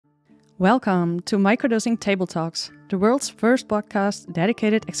Welcome to Microdosing Table Talks, the world's first podcast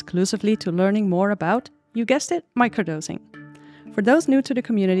dedicated exclusively to learning more about, you guessed it, microdosing. For those new to the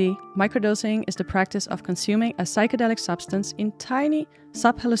community, microdosing is the practice of consuming a psychedelic substance in tiny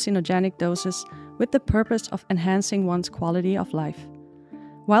sub-hallucinogenic doses with the purpose of enhancing one's quality of life.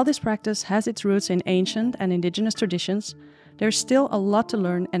 While this practice has its roots in ancient and indigenous traditions, there's still a lot to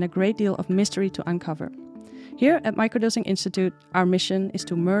learn and a great deal of mystery to uncover. Here at Microdosing Institute, our mission is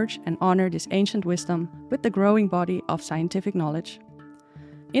to merge and honor this ancient wisdom with the growing body of scientific knowledge.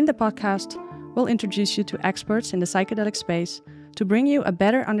 In the podcast, we'll introduce you to experts in the psychedelic space to bring you a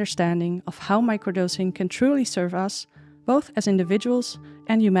better understanding of how microdosing can truly serve us, both as individuals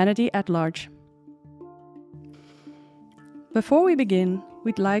and humanity at large. Before we begin,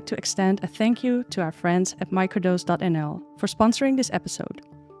 we'd like to extend a thank you to our friends at Microdose.nl for sponsoring this episode.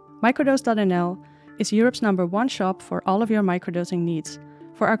 Microdose.nl is Europe's #1 shop for all of your microdosing needs.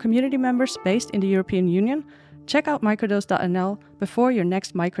 For our community members based in the European Union, check out Microdose.nl before your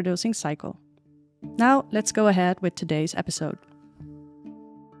next microdosing cycle. Now, let's go ahead with today's episode.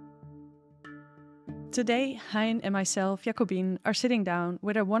 Today, Hein and myself, Jacobine, are sitting down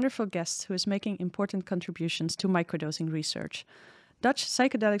with a wonderful guest who is making important contributions to microdosing research, Dutch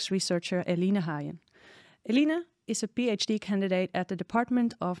psychedelics researcher Eline Haijen. Eline is a PhD candidate at the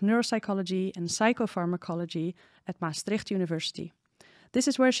Department of Neuropsychology and Psychopharmacology at Maastricht University. This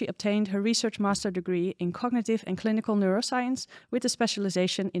is where she obtained her research master degree in Cognitive and Clinical Neuroscience with a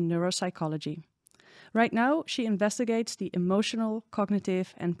specialization in neuropsychology. Right now, she investigates the emotional,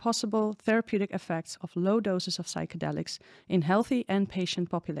 cognitive, and possible therapeutic effects of low doses of psychedelics in healthy and patient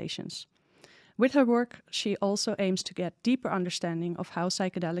populations. With her work, she also aims to get deeper understanding of how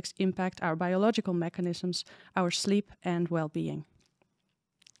psychedelics impact our biological mechanisms, our sleep, and well-being.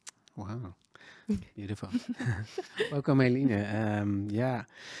 Wow, beautiful. Welcome, Eline.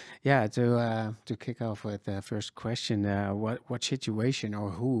 To kick off with the first question, what situation or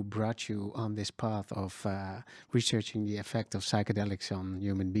who brought you on this path of researching the effect of psychedelics on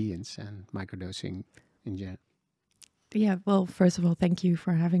human beings and microdosing in general? Yeah, well, first of all, thank you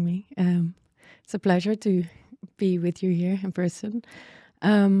for having me. It's a pleasure to be with you here in person.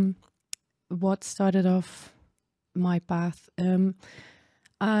 What started off my path?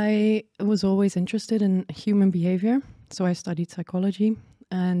 I was always interested in human behavior, so I studied psychology.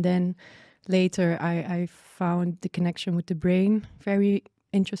 And then later I found the connection with the brain very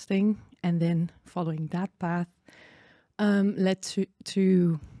interesting. And then following that path led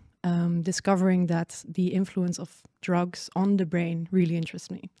to discovering that the influence of drugs on the brain really interests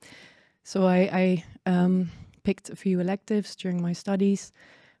me. So I picked a few electives during my studies,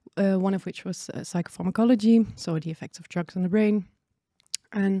 one of which was psychopharmacology, so the effects of drugs on the brain.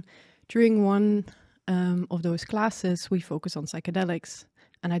 And during one of those classes, we focused on psychedelics,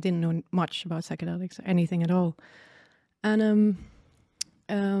 and I didn't know much about psychedelics or anything at all. And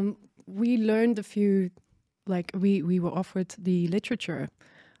we learned a few, like we were offered the literature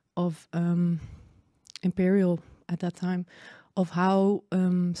of Imperial at that time, of how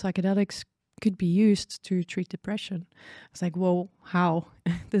psychedelics could be used to treat depression. I was like, whoa, how?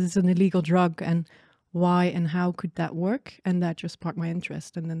 This is an illegal drug, and why and how could that work? And that just sparked my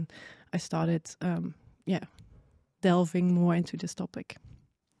interest. And then I started, delving more into this topic.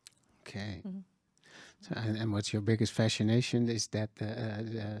 Okay. Mm-hmm. So, and what's your biggest fascination? Is that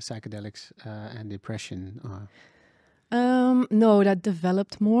the psychedelics and depression? Or? No, that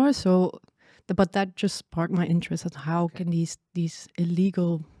developed more. So, but that just sparked my interest at how can these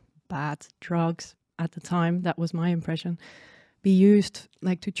illegal bad drugs at the time, that was my impression, be used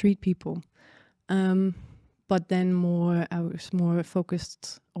like to treat people. But then I was more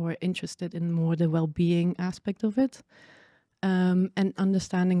focused or interested in more the well-being aspect of it, and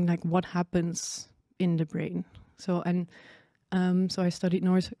understanding like what happens in the brain. So I studied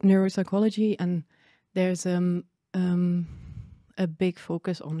neuropsychology, and there's a big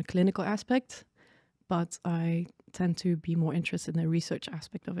focus on the clinical aspect, but I tend to be more interested in the research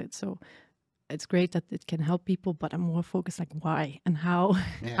aspect of it. So it's great that it can help people, but I'm more focused like why and how.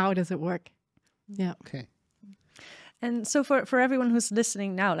 Yeah. How does it work? Yeah. Okay. And so for everyone who's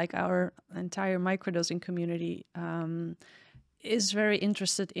listening now, like our entire microdosing community is very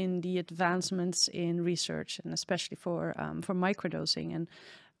interested in the advancements in research, and especially for microdosing. And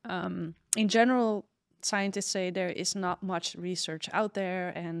in general, scientists say there is not much research out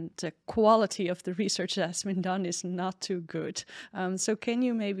there, and the quality of the research that has been done is not too good. So can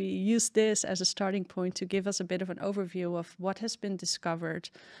you maybe use this as a starting point to give us a bit of an overview of what has been discovered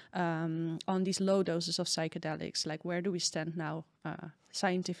on these low doses of psychedelics? Like, where do we stand now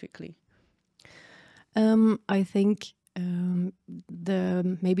scientifically? I think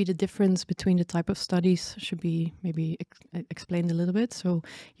maybe the difference between the type of studies should be maybe explained a little bit. So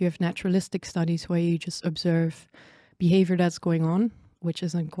you have naturalistic studies where you just observe behavior that's going on, which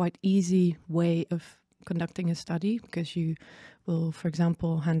is a quite easy way of conducting a study, because you will, for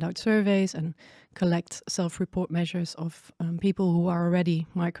example, hand out surveys and collect self-report measures of people who are already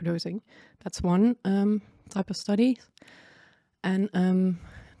microdosing. That's one type of study. And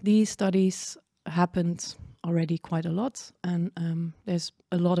these studies happened already quite a lot, and there's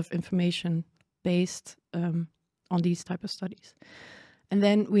a lot of information based on these type of studies. And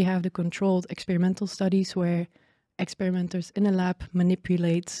then we have the controlled experimental studies where experimenters in a lab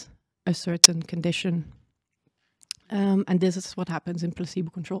manipulate a certain condition. And this is what happens in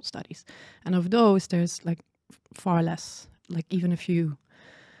placebo-controlled studies. And of those, there's like far less, like even a few.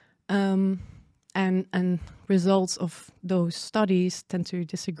 And results of those studies tend to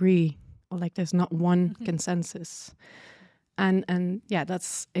disagree, or like there's not one consensus. And yeah,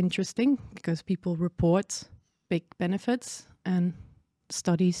 that's interesting because people report big benefits and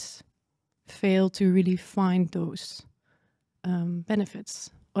studies fail to really find those benefits,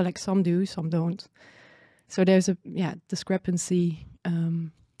 or like some do, some don't. So there's a discrepancy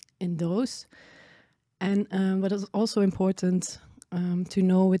in those. And what is also important to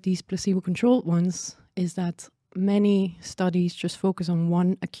know with these placebo-controlled ones is that many studies just focus on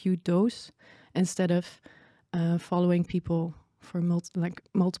one acute dose instead of following people for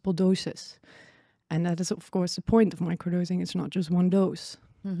multiple doses. And that is, of course, the point of microdosing. It's not just one dose.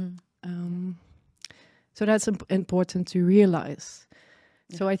 So that's important to realize.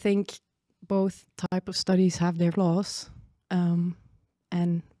 Yeah. So I think both type of studies have their flaws,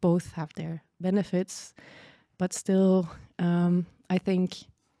 and both have their benefits. But still, I think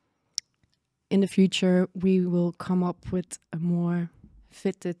in the future, we will come up with a more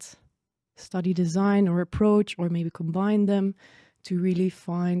fitted study design or approach, or maybe combine them to really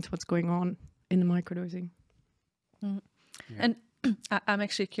find what's going on in the microdosing. Yeah. And I'm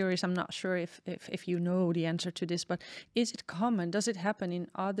actually curious, I'm not sure if you know the answer to this, but is it common? Does it happen in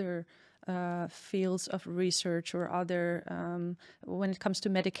other fields of research or other, when it comes to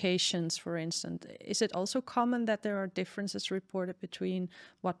medications, for instance? Is it also common that there are differences reported between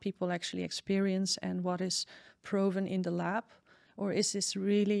what people actually experience and what is proven in the lab? Or is this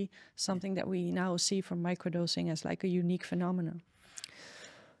really something that we now see from microdosing as like a unique phenomenon?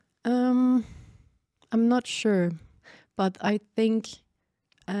 I'm not sure, but I think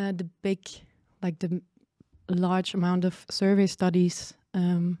the large amount of survey studies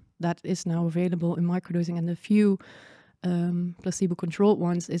that is now available in microdosing, and the few placebo-controlled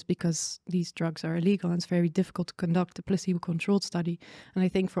ones, is because these drugs are illegal and it's very difficult to conduct a placebo-controlled study. And I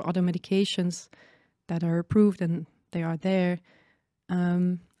think for other medications that are approved and they are there,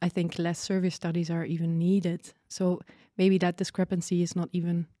 I think less survey studies are even needed. So maybe that discrepancy is not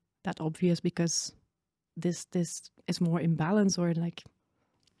even that obvious because this is more imbalance, or like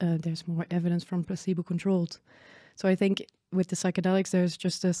there's more evidence from placebo-controlled. So I think with the psychedelics, there's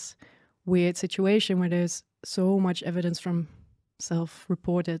just this weird situation where there's so much evidence from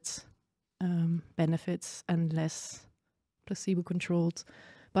self-reported benefits and less placebo-controlled.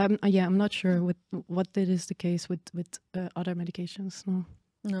 But I'm not sure what it is the case with other medications.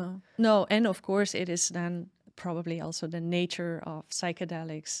 No, and of course it is then probably also the nature of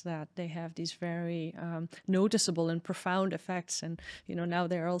psychedelics that they have these very noticeable and profound effects. And now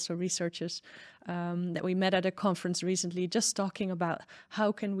there are also researchers that we met at a conference recently just talking about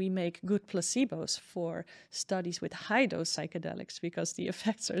how can we make good placebos for studies with high dose psychedelics, because the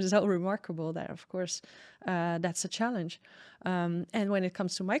effects are so remarkable that of course that's a challenge. And when it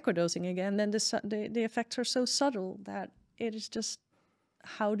comes to microdosing again, then the effects are so subtle that it is just,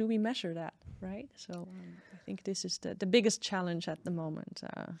 how do we measure that, right? So I think this is the biggest challenge at the moment.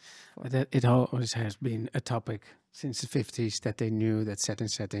 It always has been a topic since the 50s that they knew that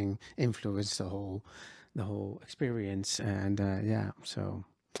setting influenced the whole experience, and so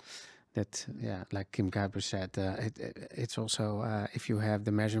that like Kim Kuiper said, it's also if you have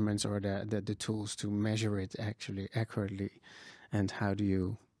the measurements or the tools to measure it actually accurately, and how do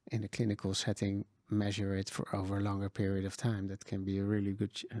you in a clinical setting measure it for over a longer period of time? That can be a really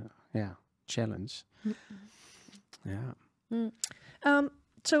good challenge.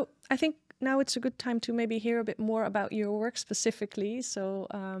 So I think now it's a good time to maybe hear a bit more about your work specifically. So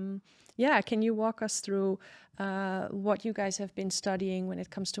yeah, can you walk us through what you guys have been studying when it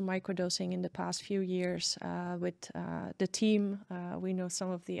comes to microdosing in the past few years with the team? We know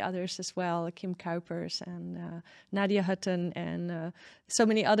some of the others as well, Kim Kuipers and Nadia Hutton and so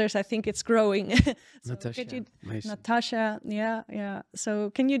many others. I think it's growing. So Natasha, yeah.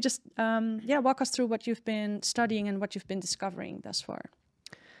 So can you just walk us through what you've been studying and what you've been discovering thus far?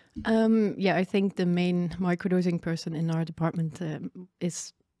 Yeah, I think the main microdosing person in our department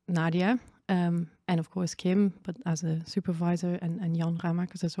is Nadia, and of course Kim, but as a supervisor, and Jan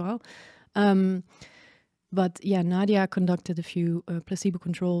Ramakers as well. But yeah, Nadia conducted a few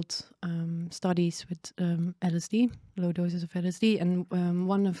placebo-controlled studies with LSD, low doses of LSD, and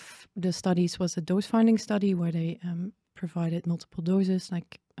one of the studies was a dose-finding study where they provided multiple doses,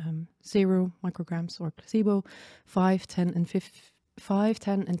 like 0 micrograms or placebo, 5, 10,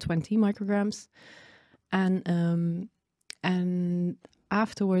 and 20 micrograms, and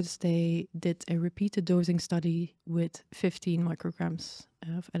afterwards they did a repeated dosing study with 15 micrograms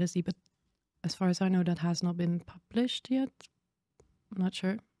of LSD, but as far as I know, that has not been published yet. I'm not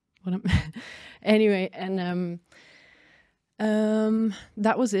sure what I'm anyway, and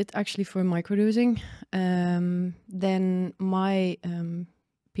that was it actually for microdosing. Then my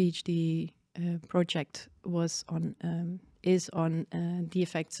PhD project was on is on the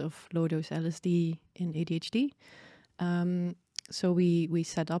effects of low dose LSD in ADHD. So we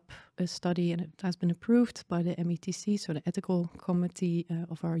set up a study, and it has been approved by the METC, so the ethical committee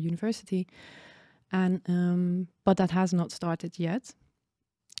of our university, and but that has not started yet.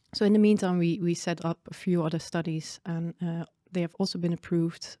 So in the meantime, we set up a few other studies, and they have also been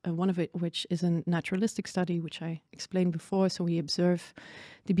approved. One of it, which is a naturalistic study, which I explained before. So we observe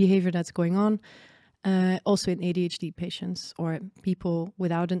the behavior that's going on. Also in ADHD patients or people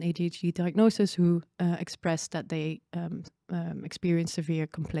without an ADHD diagnosis who express that they experience severe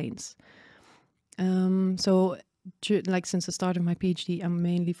complaints. So like since the start of my PhD, I'm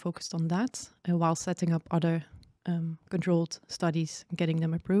mainly focused on that while setting up other controlled studies and getting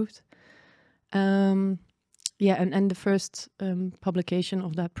them approved. Yeah, and the first publication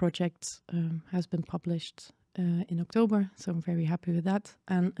of that project has been published in October, so I'm very happy with that.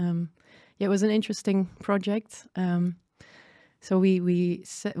 And yeah, it was an interesting project. So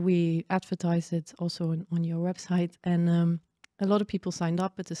we advertised it also on your website, and a lot of people signed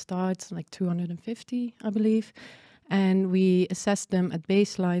up at the start, like 250, I believe. And we assessed them at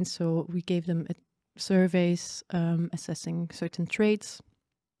baseline, so we gave them surveys assessing certain traits,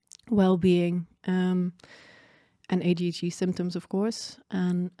 well-being, and ADHD symptoms, of course.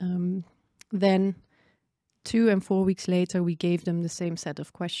 And then 2 and 4 weeks later, we gave them the same set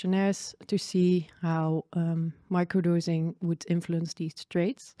of questionnaires to see how microdosing would influence these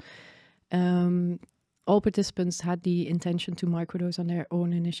traits. All participants had the intention to microdose on their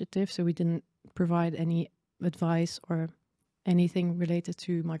own initiative, so we didn't provide any advice or anything related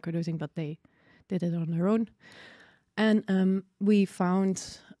to microdosing, but they did it on their own. And we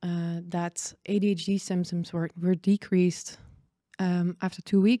found that ADHD symptoms were decreased after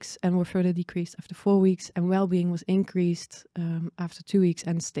 2 weeks and were further decreased after 4 weeks, and well-being was increased after 2 weeks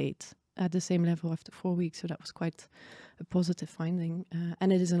and stayed at the same level after 4 weeks. So that was quite a positive finding,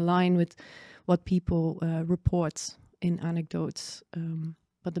 and it is in line with what people report in anecdotes.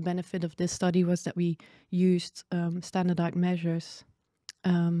 But the benefit of this study was that we used standardized measures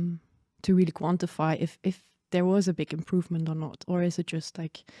to really quantify if there was a big improvement or not, or is it just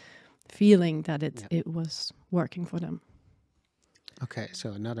like feeling that it was working for them. Okay,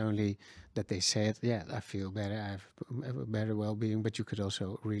 so not only that they said, yeah, I feel better, I have better well-being, but you could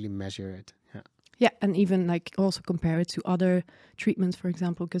also really measure it. Yeah, and even like also compare it to other treatments, for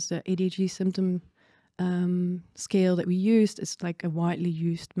example, because the ADHD symptom scale that we used is like a widely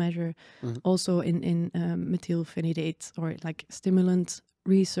used measure, also in methylphenidate or like stimulant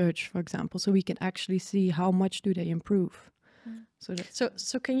research, for example, so we can actually see how much do they improve.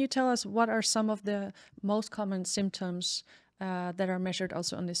 So can you tell us what are some of the most common symptoms that are measured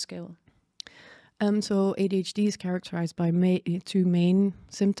also on this scale? So ADHD is characterized by 2 main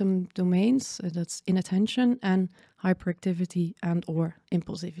symptom domains. That's inattention and hyperactivity and or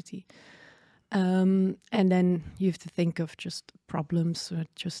impulsivity. And then you have to think of just problems,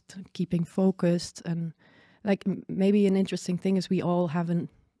 just keeping focused. And like maybe an interesting thing is we all have an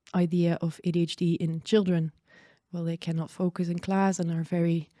idea of ADHD in children. Well, they cannot focus in class and are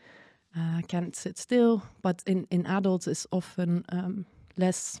very, can't sit still. But in adults, it's often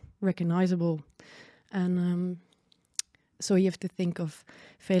less recognizable. And So you have to think of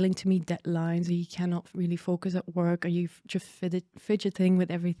failing to meet deadlines, or you cannot really focus at work, or you just fidgeting with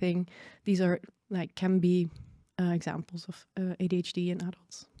everything. These are can be examples of ADHD in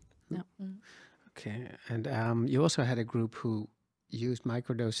adults. Yeah. Okay, and you also had a group who used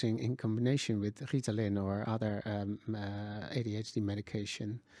microdosing in combination with Ritalin or other ADHD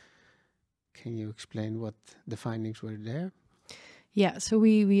medication. Can you explain what the findings were there? Yeah, so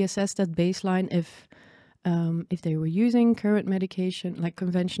we assessed at baseline if they were using current medication, like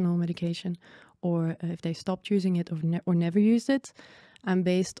conventional medication, or if they stopped using it or never used it. And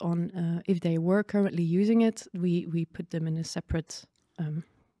based on if they were currently using it, we put them in a separate,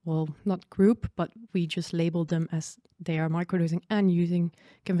 well, not group, but we just labeled them as they are microdosing and using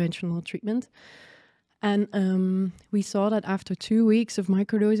conventional treatment. And we saw that after 2 weeks of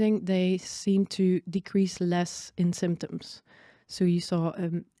microdosing, they seemed to decrease less in symptoms. So you saw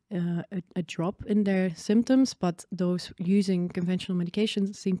a drop in their symptoms, but those using conventional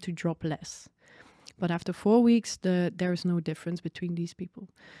medications seem to drop less. But after 4 weeks, there is no difference between these people.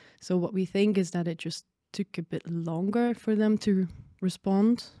 So what we think is that it just took a bit longer for them to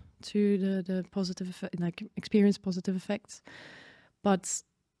respond to the positive effect, experience positive effects. But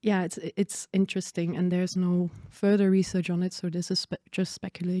yeah, it's interesting, and there's no further research on it, so this is just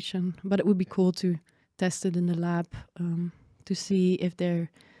speculation. But it would be cool to test it in the lab to see if there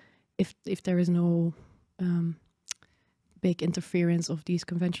is no big interference of these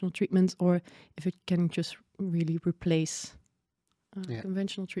conventional treatments, or if it can just really replace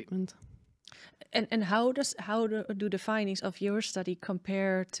conventional treatment. And how do the findings of your study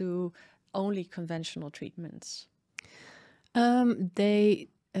compare to only conventional treatments? I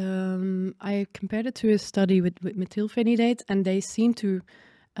compared it to a study with methylphenidate, and they seem to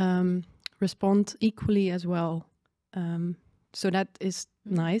respond equally as well. So that is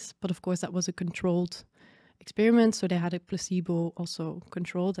nice, but of course that was a controlled experiment, so they had a placebo also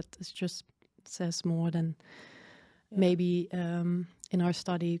controlled. That is just says more than maybe in our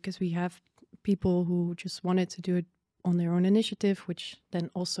study, because we have people who just wanted to do it on their own initiative, which then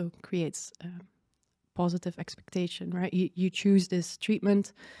also creates positive expectation, right? You choose this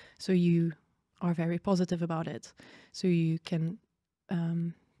treatment, so you are very positive about it. So you can,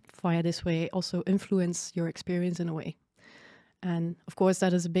 via this way, also influence your experience in a way. And of course,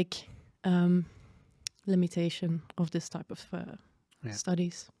 that is a big limitation of this type of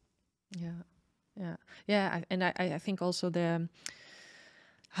studies. I think also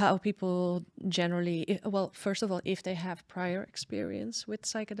how people generally, well, first of all, if they have prior experience with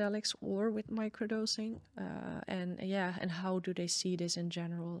psychedelics or with microdosing, and how do they see this in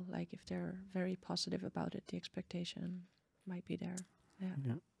general? Like if they're very positive about it, the expectation might be there.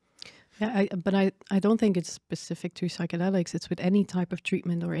 But I don't think it's specific to psychedelics. It's with any type of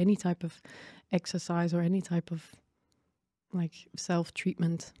treatment or any type of exercise or any type of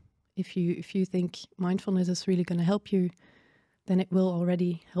self-treatment. If you think mindfulness is really going to help you, then it will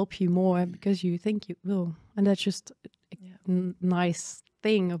already help you more because you think it will. And that's just a nice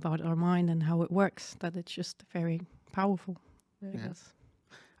thing about our mind and how it works, that it's just very powerful, I guess.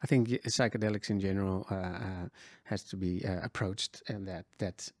 I think psychedelics in general has to be approached, and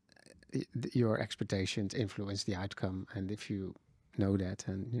that your expectations influence the outcome. And if you know that,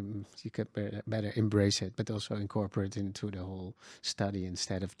 and you can better embrace it, but also incorporate it into the whole study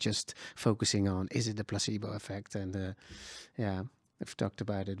instead of just focusing on, is it the placebo effect? And I've talked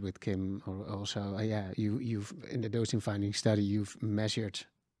about it with Kim also. You've in the dosing finding study, you've measured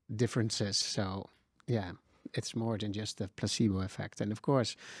differences. So it's more than just the placebo effect. And of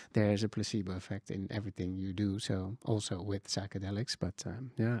course, there is a placebo effect in everything you do. So also with psychedelics, but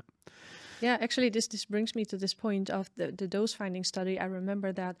Yeah, actually, this brings me to this point of the dose finding study. I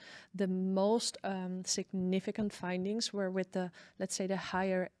remember that the most significant findings were with let's say, the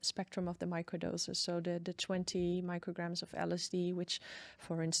higher spectrum of the microdoses. So the 20 micrograms of LSD, which,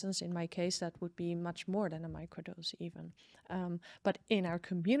 for instance, in my case, that would be much more than a microdose even. But in our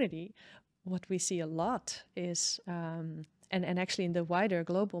community, what we see a lot is, and actually in the wider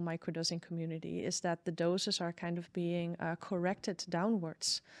global microdosing community, is that the doses are kind of being corrected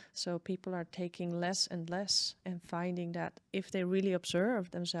downwards. So people are taking less and less and finding that if they really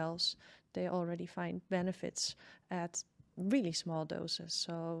observe themselves, they already find benefits at really small doses.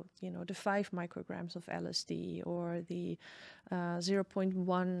 So, the 5 micrograms of LSD or the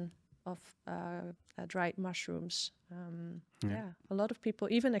 0.1 of dried mushrooms. A lot of people,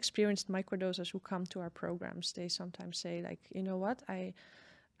 even experienced microdosers who come to our programs, they sometimes say, like, you know what, I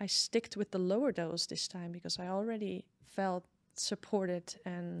sticked with the lower dose this time because I already felt supported,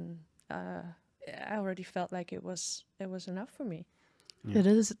 and I already felt like it was enough for me.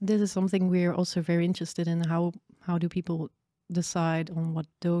 This is something we're also very interested in, how how do people decide on what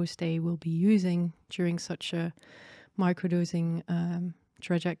dose they will be using during such a microdosing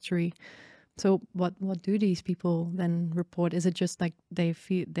trajectory. So what do these people then report? Is it just like they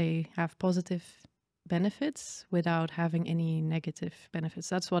feel they have positive benefits without having any negative benefits?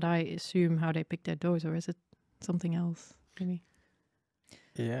 That's what I assume how they pick their dose, or is it something else maybe?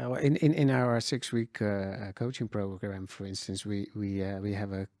 Yeah, well, in our 6-week coaching program, for instance, we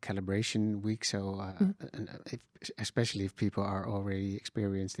have a calibration week. So, and especially if people are already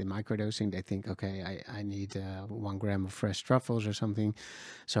experienced in microdosing, they think, okay, I need 1 gram of fresh truffles or something.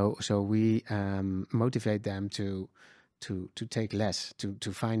 So we motivate them to take less,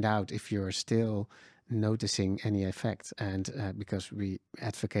 to find out if you're still noticing any effect, and because we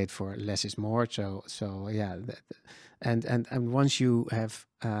advocate for less is more. So yeah, and once you have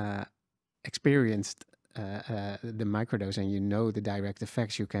experienced the microdose and you know the direct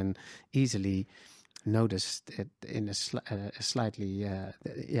effects, you can easily notice it in a slightly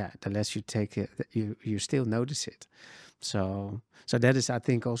the less you take it, you still notice it. So that is, I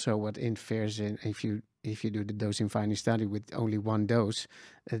think, also what interferes in if you do the dosing finding study with only 1 dose,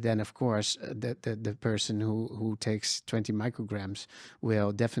 then of course the person who takes 20 micrograms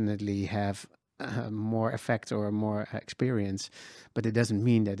will definitely have more effect or more experience, but it doesn't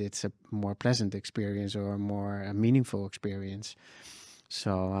mean that it's a more pleasant experience or a more meaningful experience.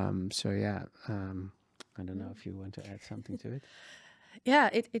 So yeah, I don't know if you want to add something to it. Yeah,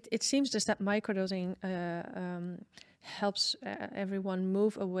 it seems just that microdosing helps everyone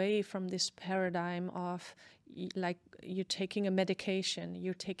move away from this paradigm of like you're taking a medication,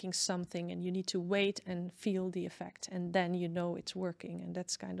 you're taking something, and you need to wait and feel the effect, and then you know it's working, and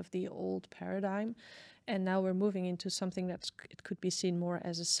that's kind of the old paradigm. And now we're moving into something it could be seen more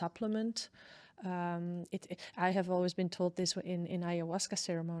as a supplement. I have always been told this in ayahuasca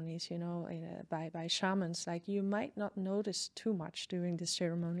ceremonies, you know, by shamans, like you might not notice too much during this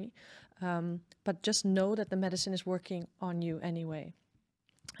ceremony, but just know that the medicine is working on you anyway.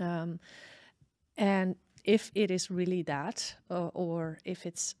 And if it is really that, or if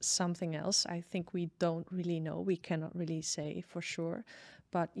it's something else, I think we don't really know. We cannot really say for sure.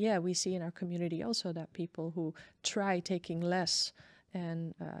 But yeah, we see in our community also that people who try taking less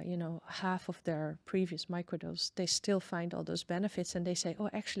and half of their previous microdose, they still find all those benefits, and they say, oh,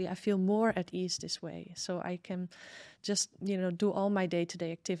 actually I feel more at ease this way, so I can just do all my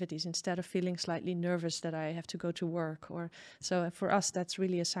day-to-day activities instead of feeling slightly nervous that I have to go to work. Or so for us that's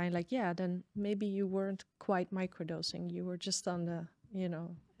really a sign, like, yeah, then maybe you weren't quite microdosing, you were just on the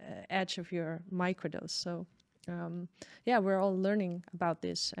edge of your microdose. So yeah, we're all learning about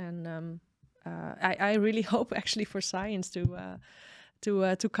this, and I really hope actually for science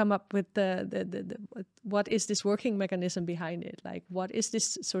to come up with the what is this working mechanism behind it? Like, what is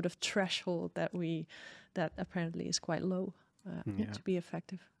this sort of threshold that apparently is quite low to be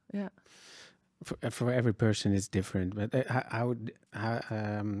effective? Yeah. For every person, it's different. But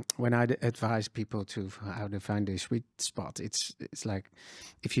when I advise people to how to find their sweet spot, it's like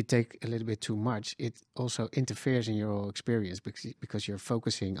if you take a little bit too much, it also interferes in your whole experience because you're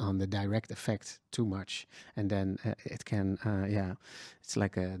focusing on the direct effect too much, and then it can it's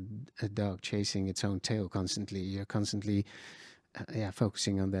like a dog chasing its own tail constantly. You're constantly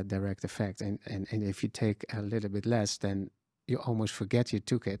focusing on that direct effect, and if you take a little bit less, then you almost forget you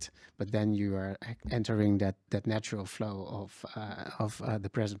took it, but then you are entering that natural flow of the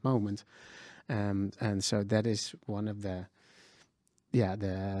present moment, and so that is one of the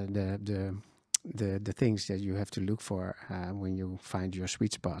things that you have to look for when you find your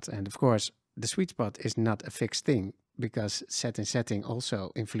sweet spot. And of course, the sweet spot is not a fixed thing, because setting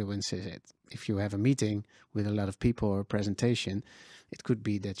also influences it. If you have a meeting with a lot of people or a presentation, it could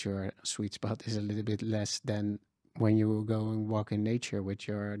be that your sweet spot is a little bit less than when you go and walk in nature with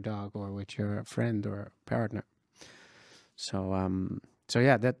your dog or with your friend or partner. So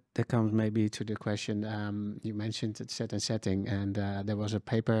yeah, that comes maybe to the question you mentioned, set and setting, and there was a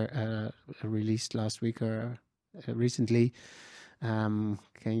paper released last week or recently. Can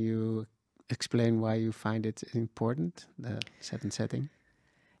you explain why you find it important, the set and setting?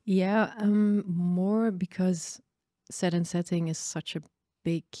 Yeah, more because set and setting is such a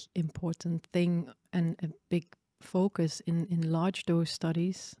big important thing and a big focus in large dose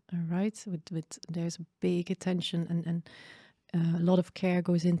studies, right? With there's big attention and a lot of care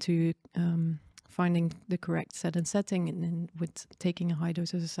goes into finding the correct set and setting, and with taking a high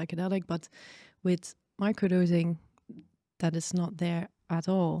dose as a psychedelic. But with microdosing, that is not there at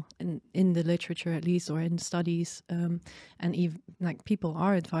all in the literature, at least, or in studies. And even like people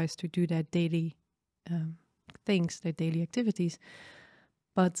are advised to do their daily things, their daily activities.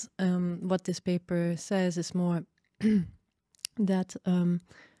 But what this paper says is more that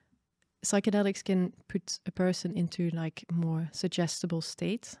psychedelics can put a person into like more suggestible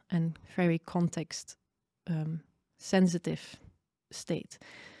state and very context sensitive state.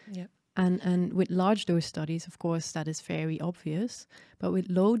 Yeah. And with large dose studies, of course, that is very obvious. But with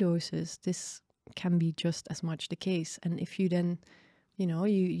low doses, this can be just as much the case. And if you then,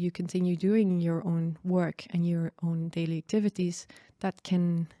 you continue doing your own work and your own daily activities, that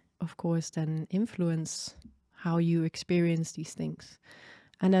can, of course, then influence how you experience these things.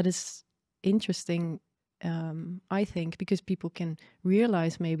 And that is interesting, I think, because people can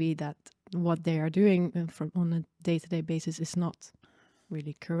realize maybe that what they are doing on a day-to-day basis is not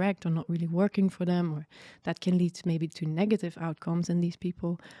really correct or not really working for them, or that can lead maybe to negative outcomes in these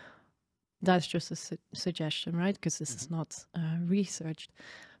people. That's just a suggestion, right? Because this is not researched.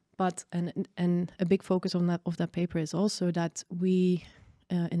 But and a big focus on that paper is also that we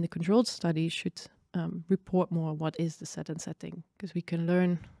in the controlled study should report more what is the set and setting, because we can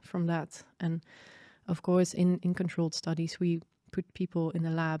learn from that. And of course, in controlled studies, we put people in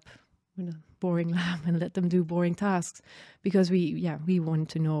a lab, in a boring lab, and let them do boring tasks, because we want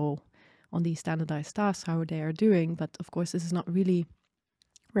to know on these standardized tasks how they are doing. But of course, this is not really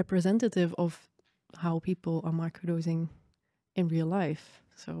representative of how people are microdosing in real life.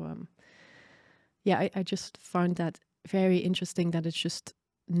 So I just found that very interesting, that it's just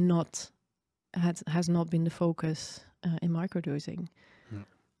has not been the focus in microdosing. Yeah.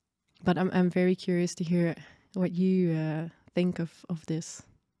 But I'm very curious to hear what you think of this.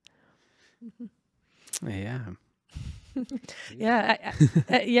 Yeah.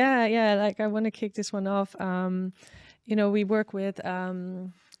 Yeah. Like, I want to kick this one off. We work with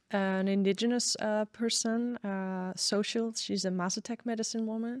an indigenous person, social. She's a Maastricht medicine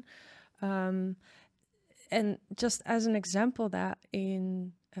woman. And just as an example, that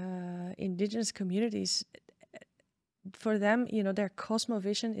in indigenous communities, for them, their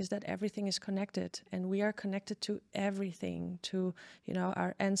cosmovision is that everything is connected, and we are connected to everything, to,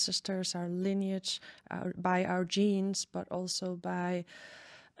 our ancestors, our lineage, by our genes, but also by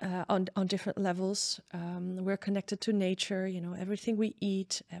on different levels. We're connected to nature, everything we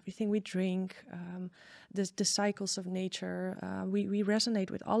eat, everything we drink, the cycles of nature. We resonate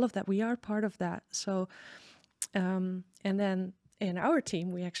with all of that. We are part of that. So, and then in our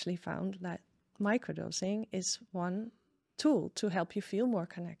team, we actually found that microdosing is one tool to help you feel more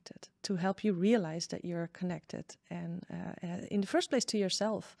connected, to help you realize that you're connected, and in the first place to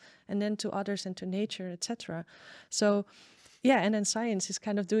yourself, and then to others and to nature, etc. So, yeah, and then science is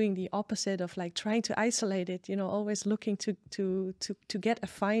kind of doing the opposite of like trying to isolate it, always looking to get a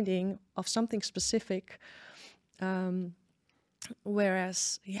finding of something specific.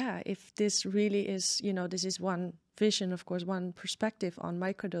 Whereas, if this really is, this is one vision, of course, one perspective on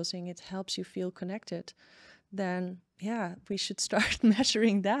microdosing, it helps you feel connected, then we should start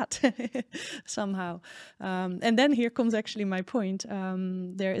measuring that somehow. And then here comes actually my point.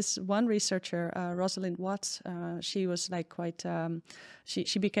 There is one researcher, Rosalind Watts. She was like quite,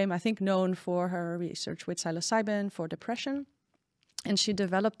 she became, I think, known for her research with psilocybin for depression. And she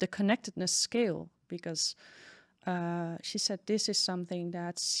developed the connectedness scale, because she said this is something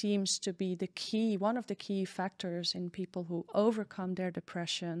that seems to be one of the key factors in people who overcome their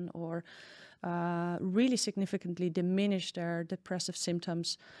depression or really significantly diminish their depressive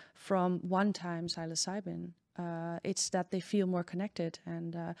symptoms from one-time psilocybin. It's that they feel more connected.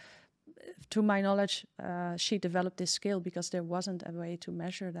 And to my knowledge, she developed this scale because there wasn't a way to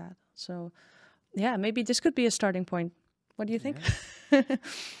measure that. So, maybe this could be a starting point. What do you think?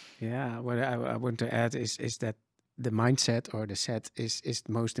 Yeah, what I want to add is that the mindset or the set is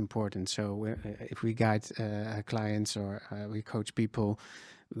most important. So if we guide clients or we coach people,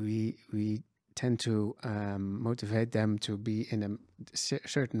 we tend to motivate them to be in a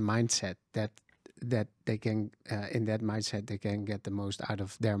certain mindset that they can in that mindset they can get the most out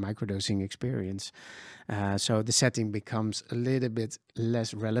of their microdosing experience. So the setting becomes a little bit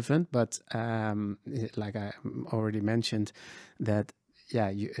less relevant, but like I already mentioned, that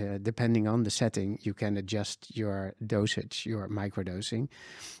depending on the setting, you can adjust your dosage, your microdosing.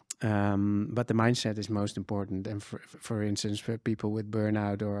 But the mindset is most important. And for instance, for people with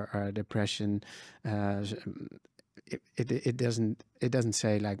burnout or depression, it doesn't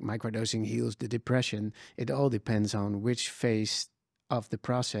say like microdosing heals the depression. It all depends on which phase of the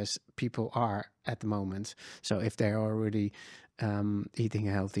process people are at the moment. So if they're already eating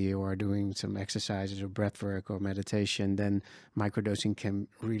healthy or doing some exercises or breath work or meditation, then microdosing can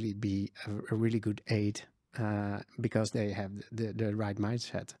really be a really good aid because they have the right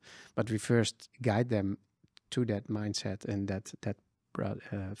mindset. But we first guide them to that mindset and that broad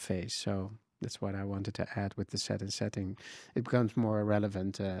phase. So that's what I wanted to add with the set and setting. It becomes more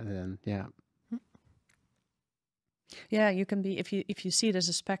relevant than, yeah. Yeah, you can be, if you see it as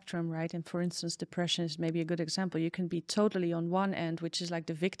a spectrum, right? And for instance, depression is maybe a good example. You can be totally on one end, which is like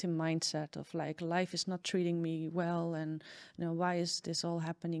the victim mindset of like, life is not treating me well, and why is this all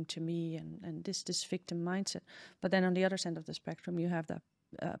happening to me, and this victim mindset. But then on the other end of the spectrum, you have that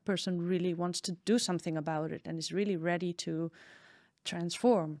person really wants to do something about it and is really ready to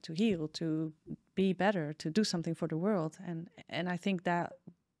transform, to heal, to be better, to do something for the world. And I think that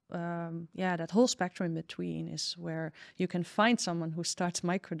that whole spectrum in between is where you can find someone who starts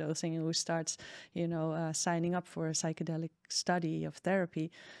microdosing and who starts, signing up for a psychedelic study of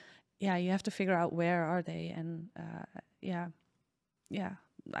therapy. Yeah, you have to figure out where are they, and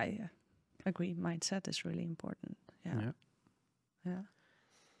I agree. Mindset is really important. Yeah.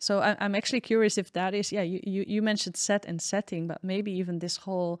 So I'm actually curious if that is, you mentioned set and setting, but maybe even this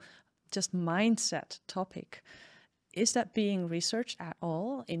whole just mindset topic. Is that being researched at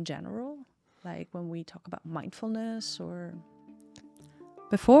all in general? Like when we talk about mindfulness or...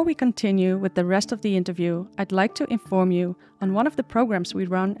 Before we continue with the rest of the interview, I'd like to inform you on one of the programs we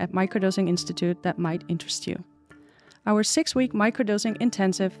run at Microdosing Institute that might interest you. Our 6-week microdosing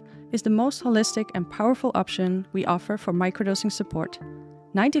intensive is the most holistic and powerful option we offer for microdosing support.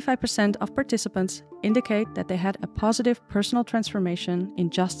 95% of participants indicate that they had a positive personal transformation in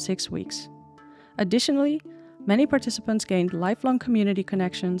just 6 weeks. Additionally, many participants gained lifelong community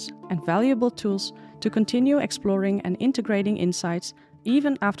connections and valuable tools to continue exploring and integrating insights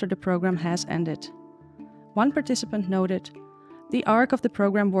even after the program has ended. One participant noted, "The arc of the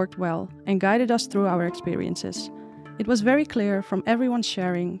program worked well and guided us through our experiences. It was very clear from everyone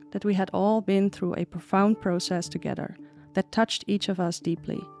sharing that we had all been through a profound process together that touched each of us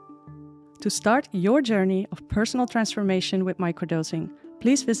deeply." To start your journey of personal transformation with microdosing,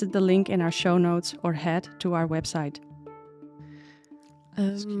 please visit the link in our show notes or head to our website.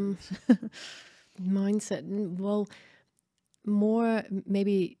 Mindset. Well, more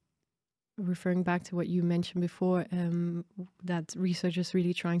maybe referring back to what you mentioned before, that research is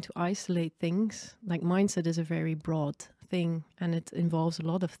really trying to isolate things. Like mindset is a very broad thing, and it involves a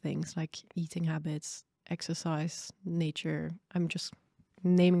lot of things like eating habits, exercise, nature. I'm just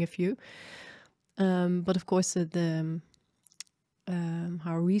naming a few. But of course,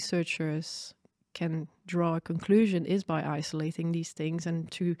 how researchers can draw a conclusion is by isolating these things and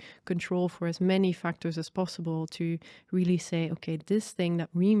to control for as many factors as possible to really say, okay, this thing that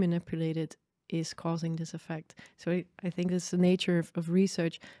we manipulated is causing this effect. So I think it's the nature of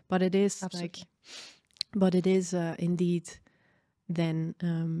research, but it is indeed then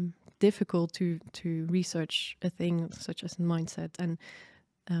difficult to research a thing such as mindset. And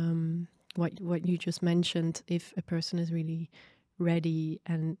what you just mentioned, if a person is really ready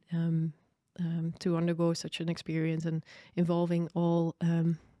and to undergo such an experience and involving all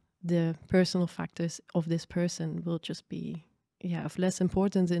the personal factors of this person will just be of less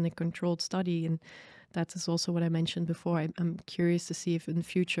importance in a controlled study. And that is also what I mentioned before. I'm curious to see if in the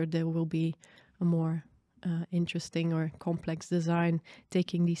future there will be a more interesting or complex design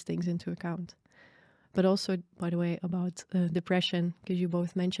taking these things into account. But also, by the way, about depression, because you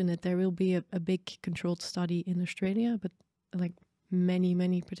both mentioned it, there will be a big controlled study in Australia, but like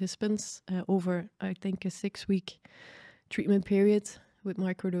many participants over, I think, a 6-week treatment period with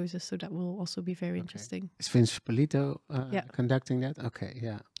microdoses. So that will also be very interesting. Is Vince Polito conducting that? Okay,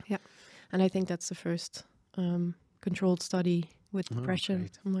 yeah. Yeah. And I think that's the first controlled study with depression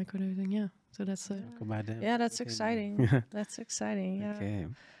and microdosing. Yeah. So that's that's exciting. That's exciting. Yeah. Okay.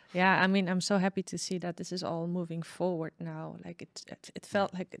 Yeah, I mean, I'm so happy to see that this is all moving forward now. Like it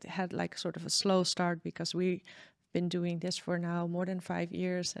felt like it had like sort of a slow start because we've been doing this for now more than 5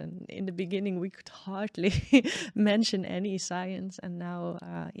 years, and in the beginning we could hardly mention any science, and now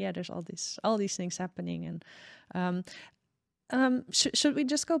there's all these things happening. And should we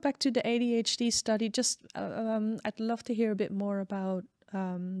just go back to the ADHD study? Just I'd love to hear a bit more about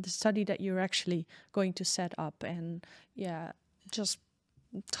the study that you're actually going to set up, and just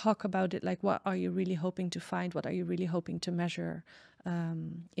talk about it. Like, what are you really hoping to find? What are you really hoping to measure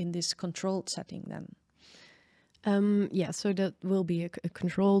in this controlled setting then? So that will be a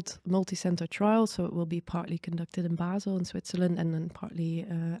controlled multi-center trial. So it will be partly conducted in Basel in Switzerland and then partly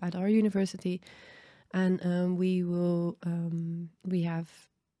at our university. And we have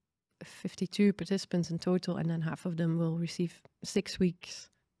 52 participants in total, and then half of them will receive 6 weeks,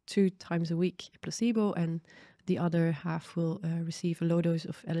 2 times a week placebo, and the other half will receive a low dose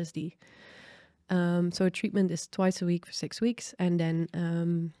of LSD. So treatment is twice a week for 6 weeks, and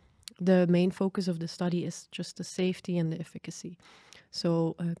then the main focus of the study is just the safety and the efficacy.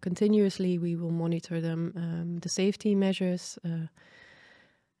 So continuously we will monitor them, the safety measures,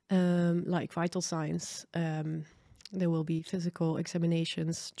 like vital signs. There will be physical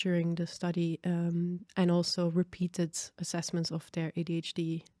examinations during the study, and also repeated assessments of their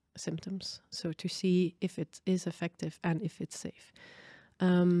ADHD symptoms. So to see if it is effective and if it's safe.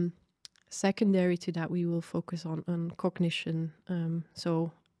 Secondary to that, we will focus on cognition,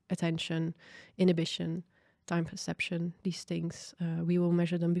 so attention, inhibition, time perception, these things. We will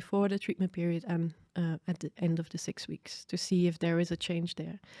measure them before the treatment period and at the end of the 6 weeks to see if there is a change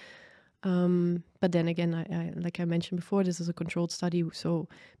there. But then again, I like I mentioned before, this is a controlled study, so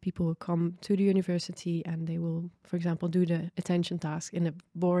people will come to the university and they will, for example, do the attention task in a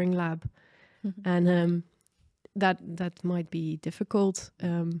boring lab, and that might be difficult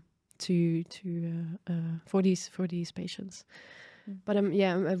for these patients. But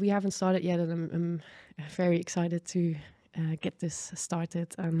we haven't started yet, and I'm very excited to get this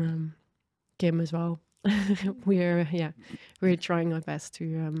started, and Kim as well. We're trying our best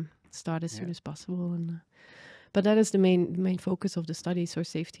to start as soon as possible, and but that is the main focus of the study, so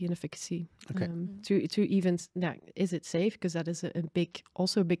safety and efficacy. Okay. To even is it safe? Because that is a big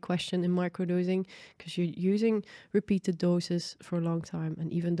question in microdosing, because you're using repeated doses for a long time,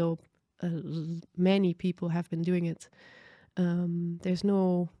 and even though many people have been doing it, there's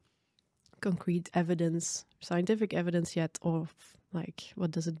no concrete evidence, scientific evidence yet of like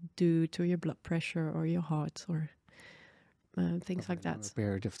what does it do to your blood pressure or your heart or things like that. A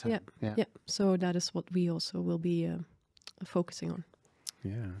period of time. Yeah. So that is what we also will be focusing on.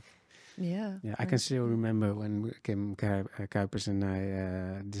 Yeah. I can still remember when Kim Kuipers and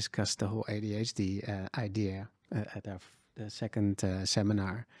I discussed the whole ADHD idea at the second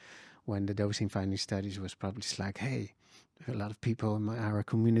seminar, when the dosing finding studies was published. Like, hey, a lot of people in our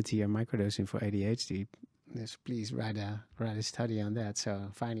community are microdosing for ADHD. Yes, please write a study on that. So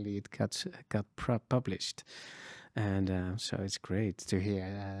finally, it got published. And so it's great to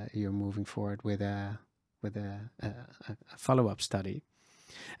hear you're moving forward with a follow-up study.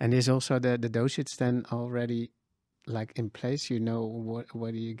 And is also the dosage then already like in place? You know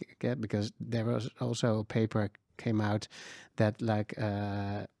what do you get? Because there was also a paper came out that like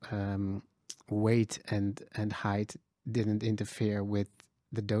weight and height didn't interfere with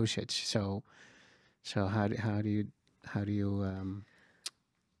the dosage. So how do you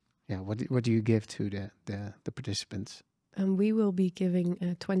what do you give to the participants? And we will be giving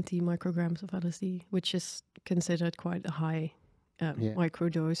 20 micrograms of LSD, which is considered quite a high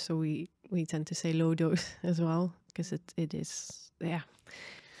microdose. So we tend to say low dose as well, because it is,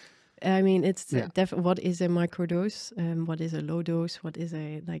 I mean, it's what is a microdose and what is a low dose? What is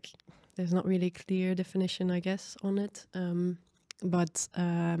there's not really a clear definition, I guess, on it.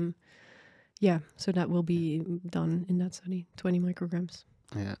 So that will be done in that study, 20 micrograms.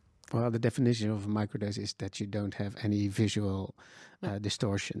 Yeah. Well, the definition of a microdose is that you don't have any visual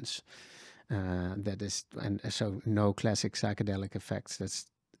distortions. That is, and so no classic psychedelic effects. That's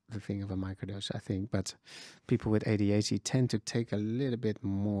the thing of a microdose, I think. But people with ADHD tend to take a little bit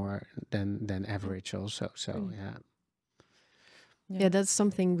more than average, also. So yeah, that's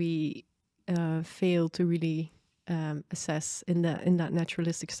something we fail to really assess in that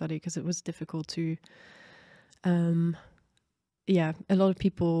naturalistic study, because it was difficult to. A lot of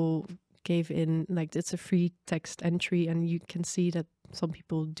people gave in, like, it's a free text entry, and you can see that some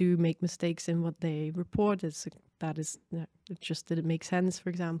people do make mistakes in what they report. It just didn't make sense, for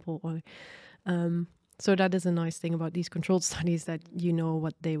example. Or, so that is a nice thing about these controlled studies, that you know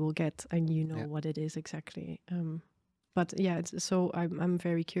what they will get and you know what it is exactly. But yeah, so I'm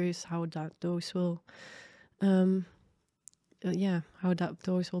very curious how that dose will,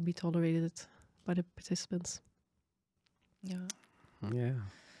 be tolerated by the participants.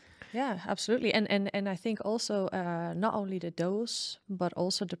 Yeah, absolutely. And I think also not only the dose, but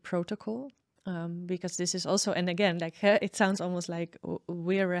also the protocol, because this is also, and again, like it sounds almost like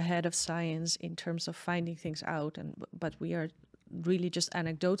we're ahead of science in terms of finding things out, but we are really just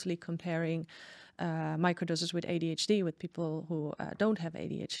anecdotally comparing microdoses with ADHD with people who don't have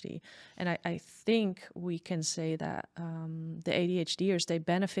ADHD. And I think we can say that the ADHDers, they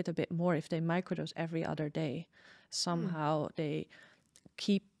benefit a bit more if they microdose every other day. Somehow they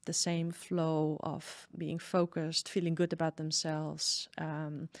keep the same flow of being focused, feeling good about themselves.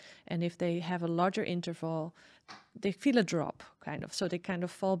 And if they have a larger interval, they feel a drop, kind of. So they kind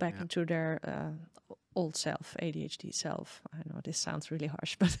of fall back into their old self, ADHD self. I know this sounds really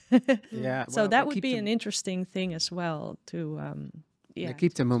harsh, but so that would be an interesting thing as well to they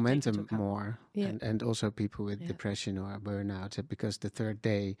keep the momentum more, and also people with depression or burnout, because the third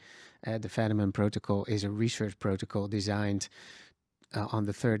day, the Fadiman protocol is a research protocol designed on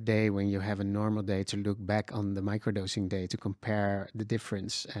the third day, when you have a normal day, to look back on the microdosing day to compare the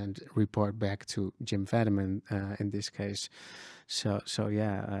difference and report back to Jim Fadiman in this case. So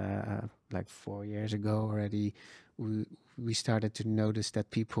yeah, like 4 years ago already, we started to notice that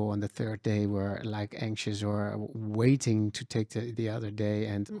people on the third day were like anxious or waiting to take the other day,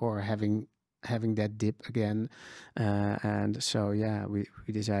 and or having that dip again, and so yeah, we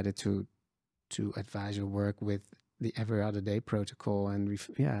decided to advise or work with the every other day protocol, and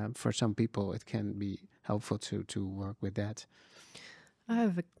yeah, for some people it can be helpful to work with that. I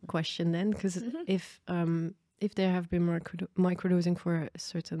have a question then, because if they have been microdosing for a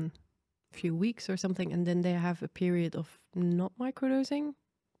certain few weeks or something, and then they have a period of not microdosing,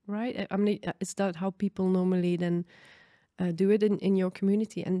 right? I mean, is that how people normally then do it in your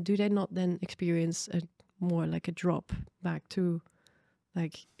community? And do they not then experience a more like a drop back to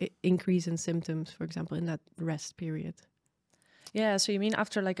like increase in symptoms, for example, in that rest period? Yeah, so you mean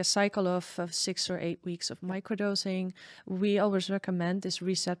after like a cycle of 6 or 8 weeks of microdosing, we always recommend this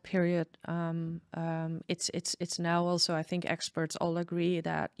reset period. It's now also, I think experts all agree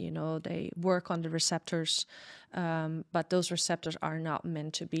that, you know, they work on the receptors, but those receptors are not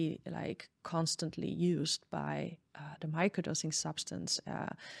meant to be like constantly used by the microdosing substance.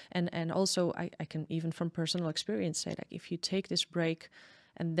 And also I can even from personal experience say, like, if you take this break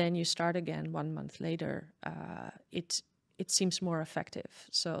and then you start again 1 month later, it seems more effective.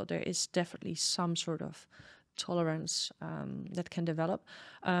 So there is definitely some sort of tolerance that can develop.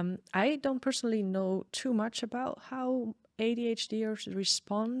 I don't personally know too much about how ADHDers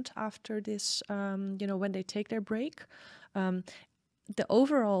respond after this, you know, when they take their break. The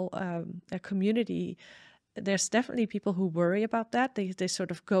overall community, there's definitely people who worry about that. They sort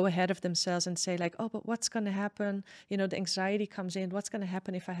of go ahead of themselves and say like, oh, but what's going to happen? You know, the anxiety comes in. What's going to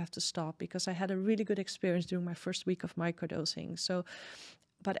happen if I have to stop? Because I had a really good experience during my first week of microdosing. So,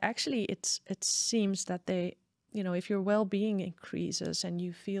 but actually it seems that they, you know, if your well-being increases and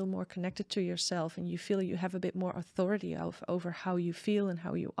you feel more connected to yourself and you feel you have a bit more authority over how you feel and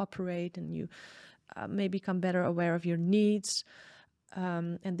how you operate, and you may become better aware of your needs.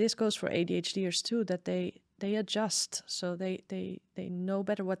 And this goes for ADHDers too, that they adjust, so they know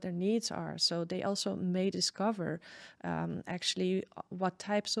better what their needs are. So they also may discover actually what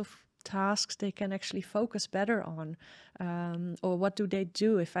types of tasks they can actually focus better on, or what do they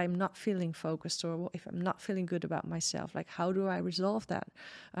do if I'm not feeling focused, or if I'm not feeling good about myself, like how do I resolve that?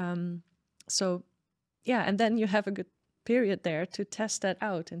 So yeah, and then you have a good period there to test that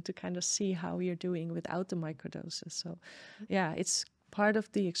out and to kind of see how you're doing without the microdoses. So yeah, it's part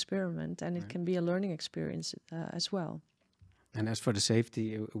of the experiment, and it can be a learning experience as well. And as for the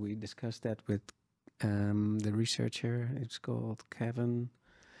safety, we discussed that with the researcher. It's called Kevin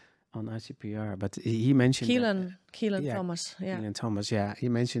on ICPR, but he mentioned Keelan Thomas. Yeah, Keelan Thomas. Yeah, he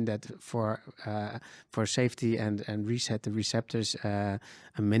mentioned that for safety and reset the receptors, a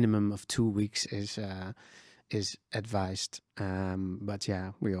minimum of 2 weeks is advised. But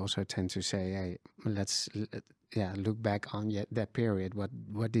yeah, we also tend to say, hey, let's look back on that period.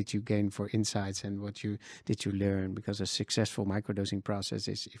 What did you gain for insights, and what did you learn? Because a successful microdosing process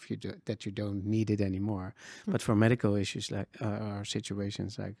is if you don't need it anymore. But for medical issues like or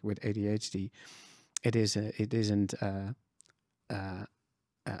situations like with ADHD, it isn't a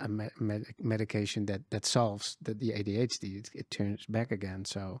medication that solves the ADHD. It turns back again.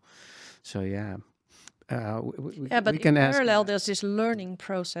 So yeah. But in parallel, there's this learning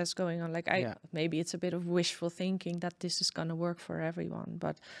process going on. Like maybe it's a bit of wishful thinking that this is going to work for everyone,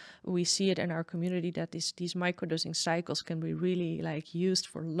 but we see it in our community that these microdosing cycles can be really like used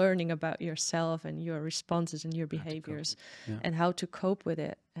for learning about yourself and your responses and your behaviors, and how to cope with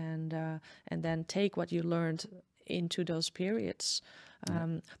it, and then take what you learned into those periods.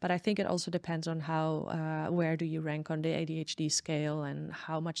 But I think it also depends on how, where do you rank on the ADHD scale, and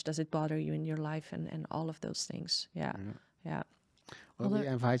how much does it bother you in your life, and all of those things. Yeah. Well, we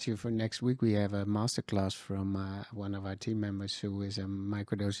invite you for next week. We have a masterclass from one of our team members who is a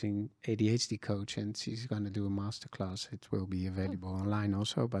microdosing ADHD coach, and she's going to do a masterclass. It will be available online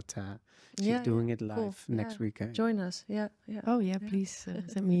also, but she's doing it live next week. Join us. Yeah. Oh yeah, please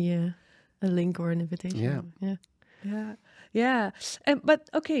send me a link or an invitation. Yeah. But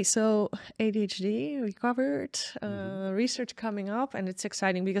okay, so ADHD recovered, research coming up, and it's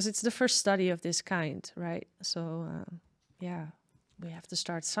exciting because it's the first study of this kind, right? So we have to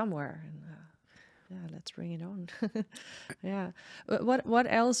start somewhere, and let's bring it on. What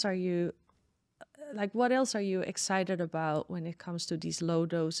else are you what else are you excited about when it comes to these low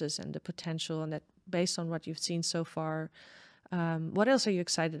doses and the potential, and that based on what you've seen so far, What else are you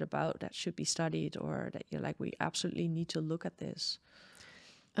excited about that should be studied, or that you're like, we absolutely need to look at this?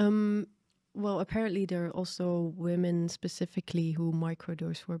 Well, apparently there are also women specifically who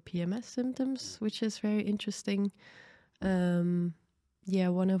microdose for PMS symptoms, which is very interesting. One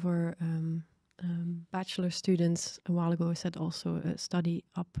of our bachelor students a while ago set also a study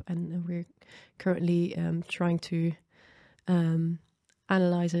up, and we're currently trying to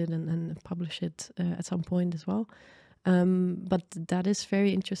analyze it and publish it at some point as well. But that is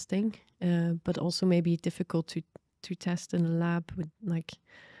very interesting, but also maybe difficult to test in a lab with like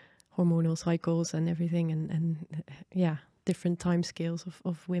hormonal cycles and everything, and different time scales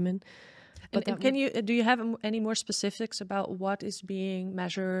of women. But And do you have any more specifics about what is being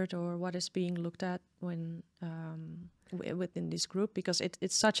measured or what is being looked at when within this group? Because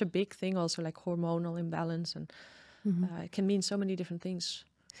it's such a big thing, also like hormonal imbalance, and it can mean so many different things.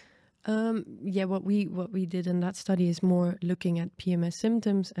 What we did in that study is more looking at PMS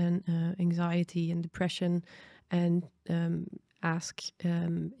symptoms and anxiety and depression, and ask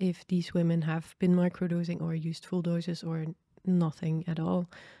if these women have been microdosing or used full doses or nothing at all,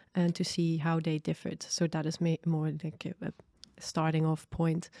 and to see how they differed. So that is more like a starting off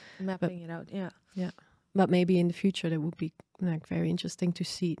point. Mapping it out, yeah. Yeah. But maybe in the future that would be like very interesting to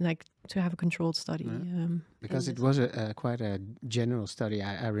see, like to have a controlled study. Because it was quite a general study.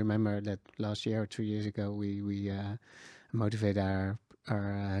 I remember that last year or 2 years ago, we motivated our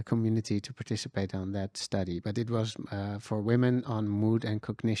community to participate on that study. But it was for women on mood and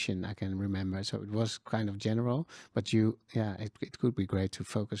cognition, I can remember. So it was kind of general. But it could be great to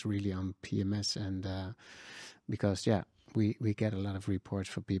focus really on PMS, and because we get a lot of reports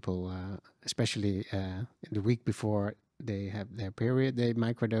for people, especially the week before they have their period, they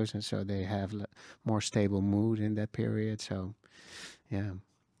microdose, and so they have more stable mood in that period. So, so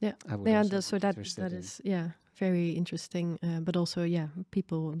that is very interesting. But also,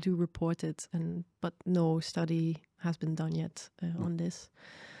 people do report it, but no study has been done yet on this.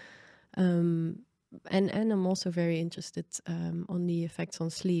 And I'm also very interested on the effects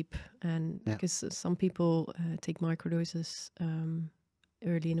on sleep, and because some people take microdoses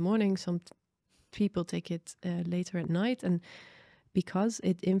early in the morning, some people take it later at night, and because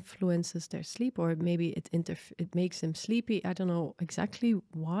it influences their sleep, or maybe it makes them sleepy. I don't know exactly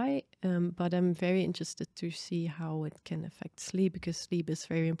why, but I'm very interested to see how it can affect sleep, because sleep is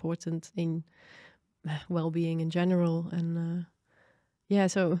very important in well-being in general, and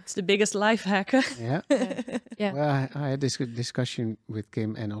so it's the biggest life hack. Yeah. Well, I had this discussion with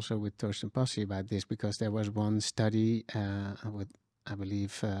Kim and also with Torsten Passi about this, because there was one study with, I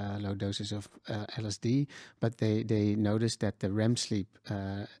believe, low doses of LSD, but they noticed that the REM sleep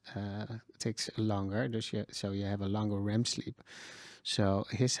takes longer, so you have a longer REM sleep. So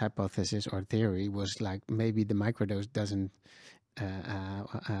his hypothesis or theory was like, maybe the microdose doesn't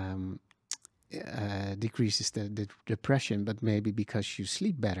decreases the depression, but maybe because you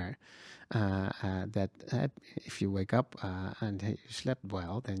sleep better, that if you wake up and you slept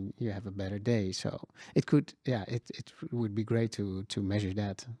well, then you have a better day. So it could, it would be great to measure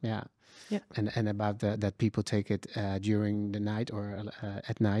that. And about that people take it during the night or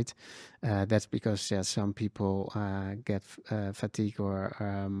at night. That's because some people get fatigue or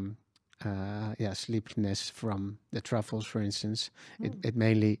sleepiness from the truffles, for instance. It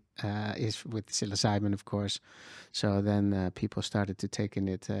mainly is with psilocybin, of course. So then people started to taking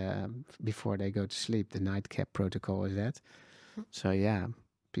it before they go to sleep. The nightcap protocol is that. So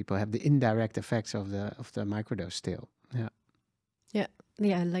people have the indirect effects of the microdose still.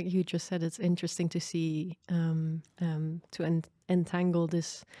 Like you just said, it's interesting to see to entangle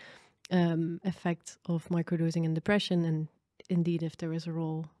this effect of microdosing and depression, and indeed if there is a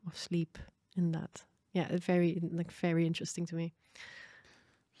role of sleep in that. Very interesting to me.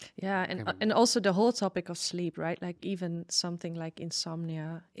 And also the whole topic of sleep, right? Like even something like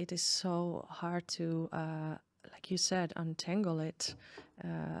insomnia, it is so hard to like you said, untangle it.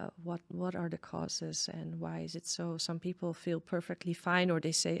 What are the causes, and why is it so? Some people feel perfectly fine, or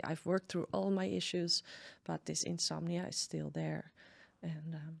they say, I've worked through all my issues, but this insomnia is still there.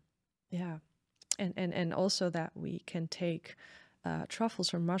 And also that we can take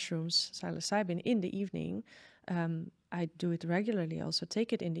truffles or mushrooms, psilocybin, in the evening. I do it regularly, also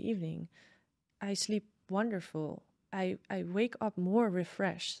take it in the evening. I sleep wonderful. I wake up more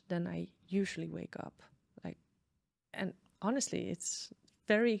refreshed than I usually wake up. And honestly, it's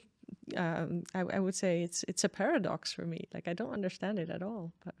very, I would say it's a paradox for me. Like, I don't understand it at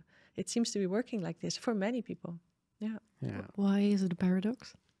all, but it seems to be working like this for many people. Yeah. Why is it a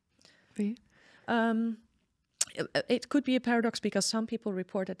paradox for you? It could be a paradox because some people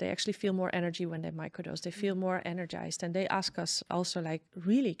report that they actually feel more energy when they microdose. They feel more energized, and they ask us also, like,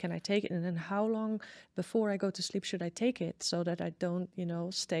 really, can I take it? And then how long before I go to sleep should I take it so that I don't,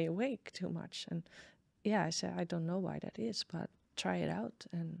 stay awake too much? And yeah, I say I don't know why that is, but try it out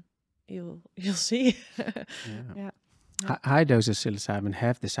and you'll see. Yeah. Yeah. High doses of psilocybin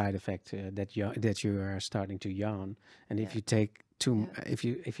have the side effect that you are starting to yawn, and if you take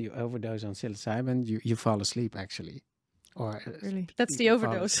if you overdose on psilocybin, you fall asleep actually, or Really? That's the people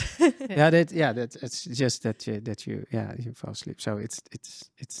fall overdose. it's just that you fall asleep. So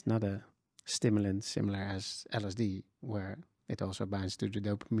it's not a stimulant similar as LSD, where it also binds to the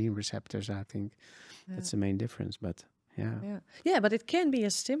dopamine receptors. I think that's the main difference, but. Yeah, but it can be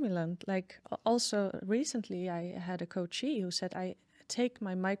a stimulant. Like also recently I had a coachee who said I take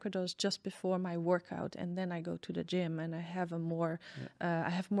my microdose just before my workout, and then I go to the gym and I have I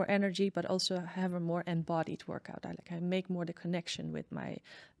have more energy, but also I have a more embodied workout. I make more the connection with my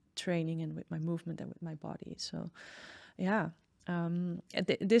training and with my movement and with my body. So yeah.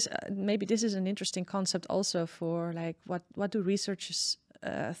 Maybe this is an interesting concept also for like what do researchers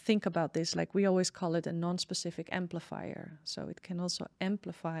think about this? Like we always call it a non-specific amplifier. So it can also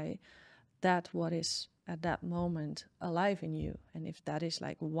amplify what is at that moment alive in you. And if that is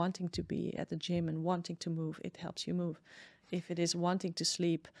like wanting to be at the gym and wanting to move, it helps you move. If it is wanting to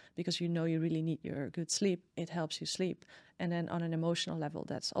sleep because you really need your good sleep, it helps you sleep. And then on an emotional level,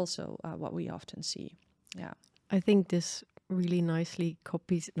 that's also what we often see. Yeah. I think this really nicely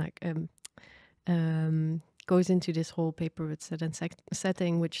copies, goes into this whole paper with Set and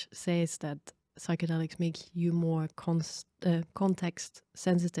Setting, which says that psychedelics make you more context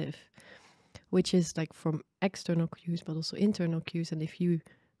sensitive, which is like from external cues, but also internal cues. And if you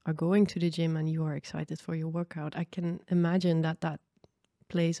are going to the gym and you are excited for your workout, I can imagine that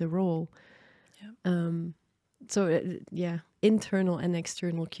plays a role. Yeah. Internal and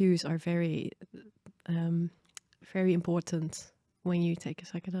external cues are very very important when you take a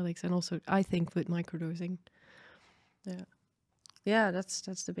psychedelics, and also I think with microdosing. Yeah,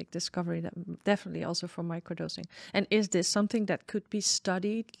 that's the big discovery, that definitely also for microdosing. And is this something that could be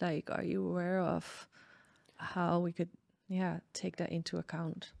studied? Like, are you aware of how we could take that into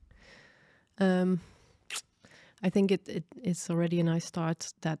account? I think it's already a nice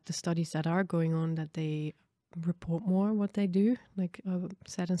start that the studies that are going on, that they report more what they do, like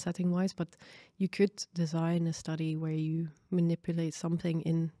set and setting wise, but you could design a study where you manipulate something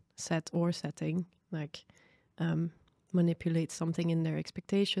in set or setting, like manipulate something in their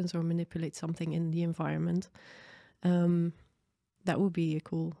expectations or manipulate something in the environment. That would be a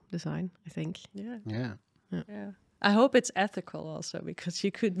cool design, I think. Yeah. I hope it's ethical also, because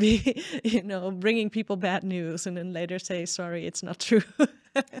you could be, bringing people bad news and then later say, sorry, it's not true.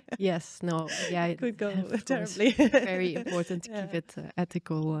 Yes, no, yeah. It could go terribly. Very important to keep it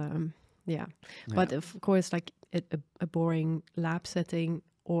ethical. But of course, like a boring lab setting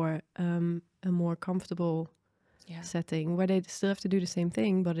or a more comfortable setting where they still have to do the same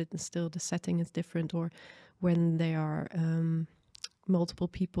thing, but it's still the setting is different, or when they are multiple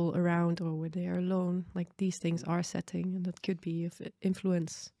people around or where they are alone, like these things are setting, and that could be of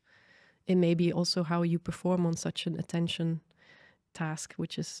influence in maybe also how you perform on such an attention task,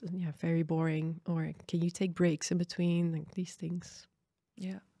 which is very boring, or can you take breaks in between, like these things.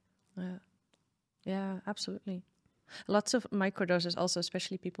 Yeah, absolutely. Lots of microdoses also,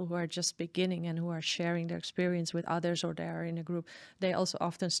 especially people who are just beginning and who are sharing their experience with others, or they are in a group, they also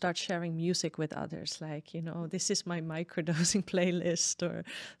often start sharing music with others, like, this is my microdosing playlist, or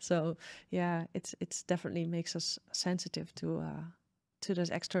so. Yeah, it's definitely makes us sensitive to those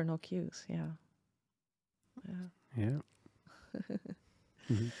external cues. Yeah.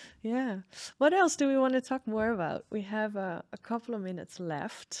 Yeah. What else do we want to talk more about? We have a couple of minutes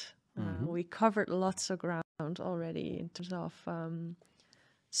left. We covered lots of ground already in terms of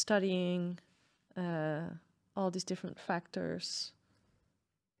studying all these different factors.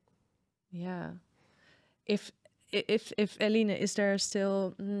 Yeah. If Eline, is there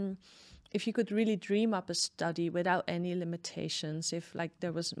still, if you could really dream up a study without any limitations, if like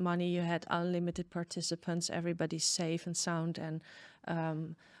there was money, you had unlimited participants, everybody's safe and sound, and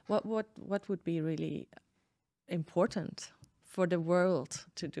what would be really important for the world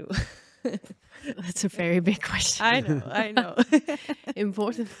to do? That's a very big question. I know.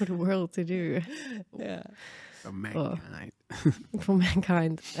 Important for the world to do. Yeah. For mankind. For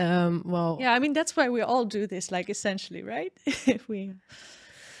mankind. Well. Yeah, I mean, that's why we all do this, like, essentially, right? If we.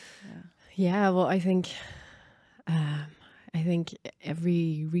 Yeah. Well, I think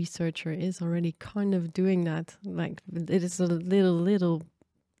every researcher is already kind of doing that. Like, it is a little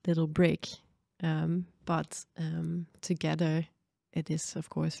break. but together it is, of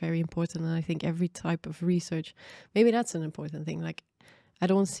course, very important. And I think every type of research, maybe that's an important thing. Like, I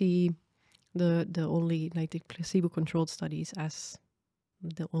don't see the only, like, the placebo-controlled studies as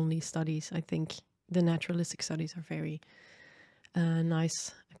the only studies. I think the naturalistic studies are very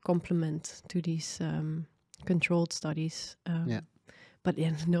nice complement to these controlled studies. But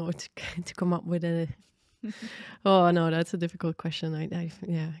yeah, no, to come up with a oh no, that's a difficult question. I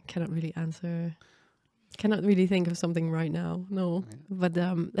cannot really answer. Cannot really think of something right now. No, but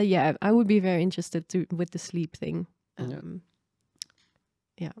yeah, I would be very interested with the sleep thing.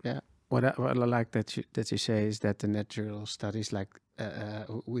 What I like that you say is that the natural studies, like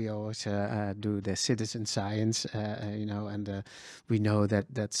we always do the citizen science, and we know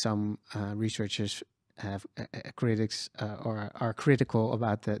that some researchers have critics or are critical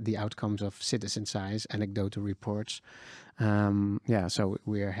about the outcomes of citizen science, anecdotal reports. So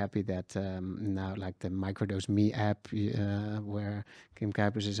we are happy that now, like the Microdose Me app, where Kim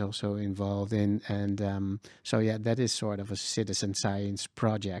Kuipers is also involved in, and that is sort of a citizen science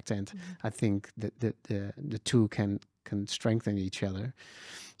project, and I think that the two can strengthen each other.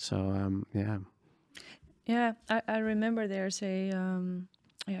 So I remember there's a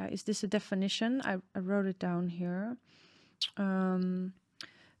is this a definition? I wrote it down here.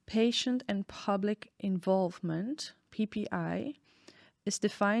 Patient and public involvement, PPI, is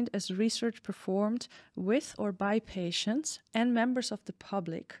defined as research performed with or by patients and members of the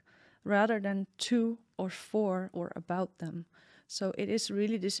public, rather than to or for or about them. So it is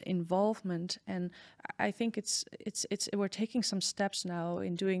really this involvement, and I think it's we're taking some steps now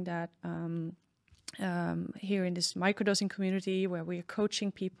in doing that. Here in this microdosing community, where we are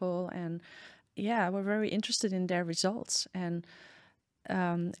coaching people, and we're very interested in their results. And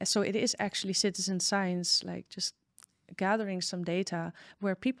so it is actually citizen science, like just gathering some data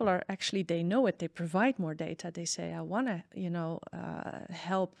where people are actually, they know it, they provide more data. They say, I want to,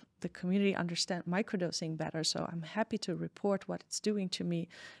 help the community understand microdosing better. So I'm happy to report what it's doing to me.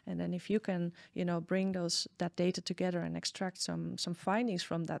 And then if you can, bring that data together and extract some findings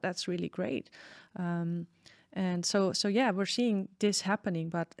from that, that's really great. And so we're seeing this happening,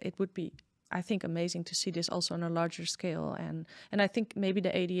 but it would be, I think, amazing to see this also on a larger scale. And I think maybe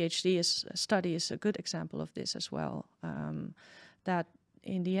the ADHD study is a good example of this as well. That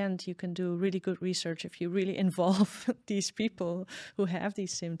in the end, you can do really good research if you really involve these people who have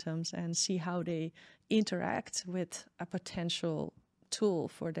these symptoms and see how they interact with a potential tool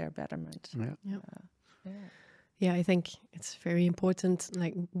for their betterment. Yeah, I think it's very important.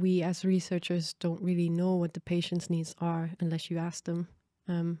 Like, we as researchers don't really know what the patient's needs are unless you ask them.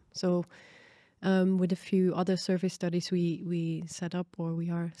 With a few other survey studies we set up, or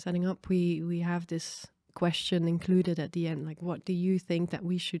we are setting up, we have this question included at the end, like, what do you think that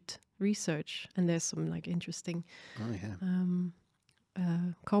we should research? And there's some like interesting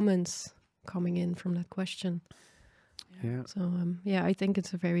comments coming in from that question. So I think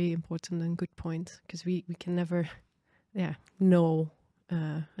it's a very important and good point, because we can never know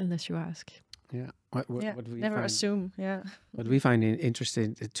unless you ask. What we never assume. What we find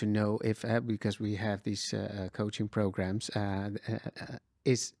interesting to know, if because we have these coaching programs,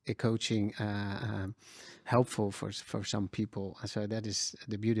 is a coaching helpful for some people? So that is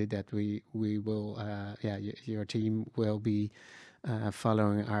the beauty, that we will your team will be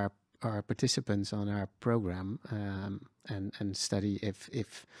following our participants on our program, and study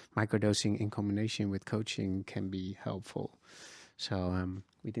if microdosing in combination with coaching can be helpful. So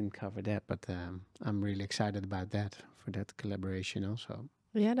we didn't cover that, but I'm really excited about that, for that collaboration also.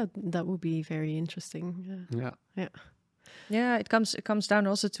 Yeah, that would be very interesting. Yeah, it comes down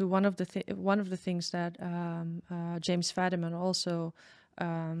also to one of the things that James Fadiman also,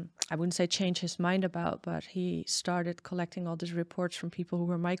 I wouldn't say changed his mind about, but he started collecting all these reports from people who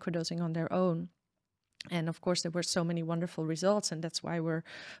were microdosing on their own. And of course, there were so many wonderful results, and that's why we're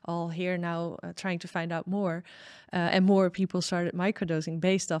all here now trying to find out more. And more people started microdosing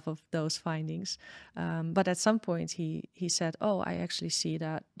based off of those findings. But at some point, he said, I actually see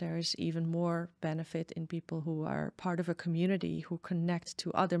that there is even more benefit in people who are part of a community, who connect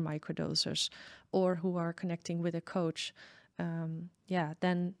to other microdosers, or who are connecting with a coach.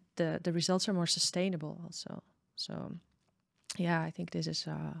 Then the results are more sustainable also. So, I think this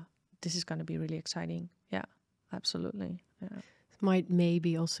is going to be really exciting. Yeah, absolutely. Yeah. It might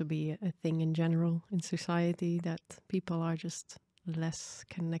maybe also be a thing in general in society, that people are just less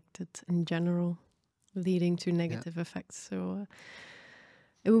connected in general, leading to negative effects. So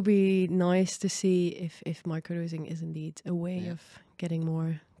it would be nice to see if microdosing is indeed a way of getting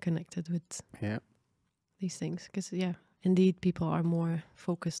more connected with these things. Because, indeed, people are more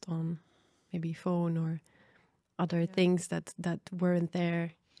focused on maybe phone or other things that weren't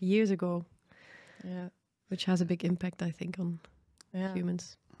there years ago. Yeah. Which has a big impact, I think, on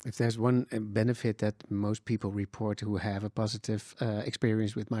humans. If there's one benefit that most people report who have a positive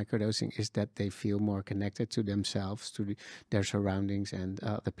experience with microdosing, is that they feel more connected to themselves, to their surroundings and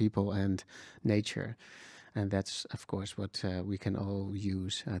the people and nature. And that's, of course, what we can all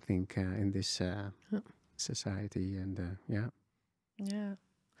use, I think, in this society. And Yeah.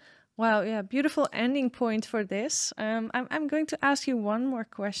 Wow. Yeah. Beautiful ending point for this. I'm going to ask you one more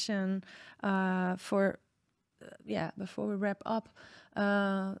question before we wrap up.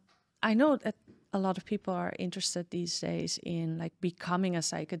 I know that a lot of people are interested these days in like becoming a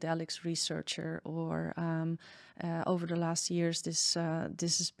psychedelics researcher, or over the last years, this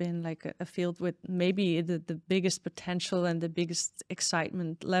has been like a field with maybe the biggest potential and the biggest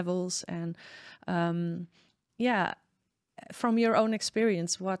excitement levels. And from your own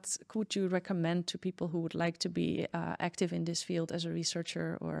experience, what could you recommend to people who would like to be active in this field as a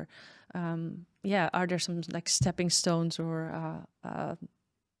researcher? Or are there some like stepping stones or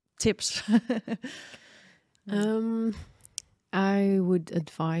tips? I would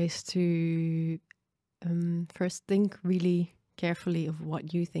advise to first think really carefully of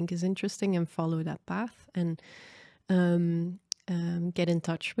what you think is interesting and follow that path, and get in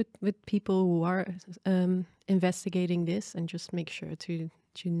touch with people who are investigating this, and just make sure to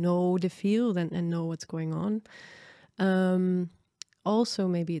know the field and know what's going on. Also,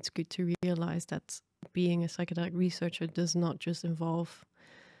 maybe it's good to realize that being a psychedelic researcher does not just involve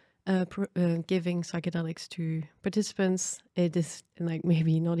giving psychedelics to participants. It is like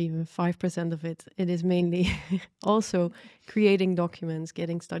maybe not even 5% of it. It is mainly also creating documents,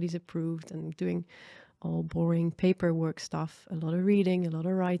 getting studies approved, and doing all boring paperwork stuff, a lot of reading, a lot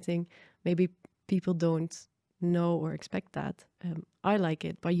of writing. Maybe people don't know or expect that. I like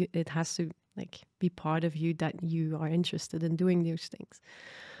it, but it has to like be part of you, that you are interested in doing those things.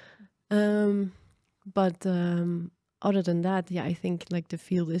 But other than that, I think like the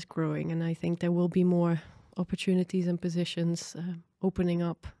field is growing, and I think there will be more opportunities and positions opening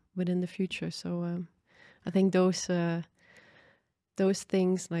up within the future. So I think those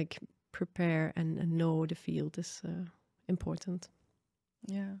things like prepare and know the field is important.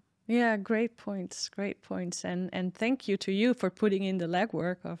 Yeah, great points. And thank you to you for putting in the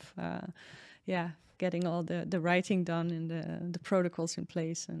legwork of getting all the writing done and the protocols in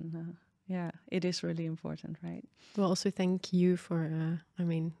place. And it is really important, right? Well, also thank you for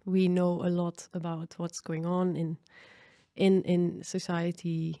we know a lot about what's going on in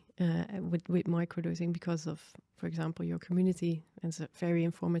society with microdosing because of, for example, your community. It's very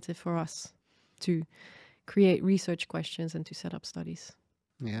informative for us to create research questions and to set up studies.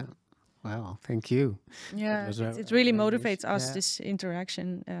 Yeah. Wow. Thank you. Yeah, it really motivates us, this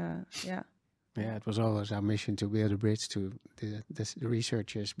interaction. Yeah, it was always our mission to build a bridge to the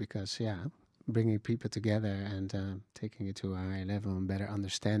researchers, because bringing people together and taking it to a higher level and better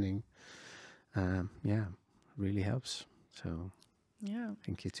understanding, really helps. So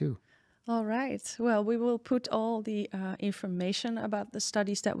thank you too. All right. Well, we will put all the information about the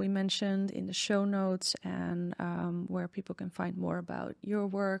studies that we mentioned in the show notes, and where people can find more about your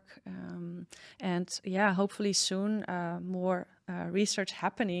work. And hopefully soon more research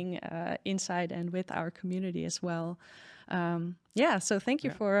happening inside and with our community as well. So thank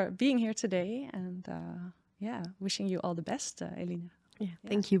you for being here today, and wishing you all the best, Eline.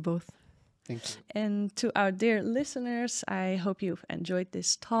 Thank you both. Thank you. And to our dear listeners, I hope you've enjoyed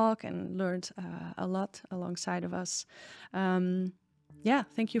this talk and learned a lot alongside of us.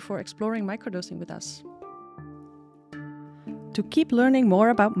 Thank you for exploring microdosing with us. To keep learning more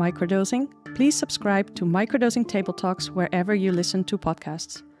about microdosing, please subscribe to Microdosing Table Talks wherever you listen to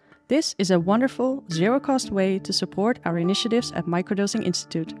podcasts. This is a wonderful, zero-cost way to support our initiatives at Microdosing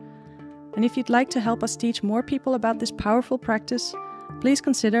Institute. And if you'd like to help us teach more people about this powerful practice, please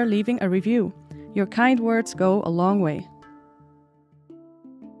consider leaving a review. Your kind words go a long way.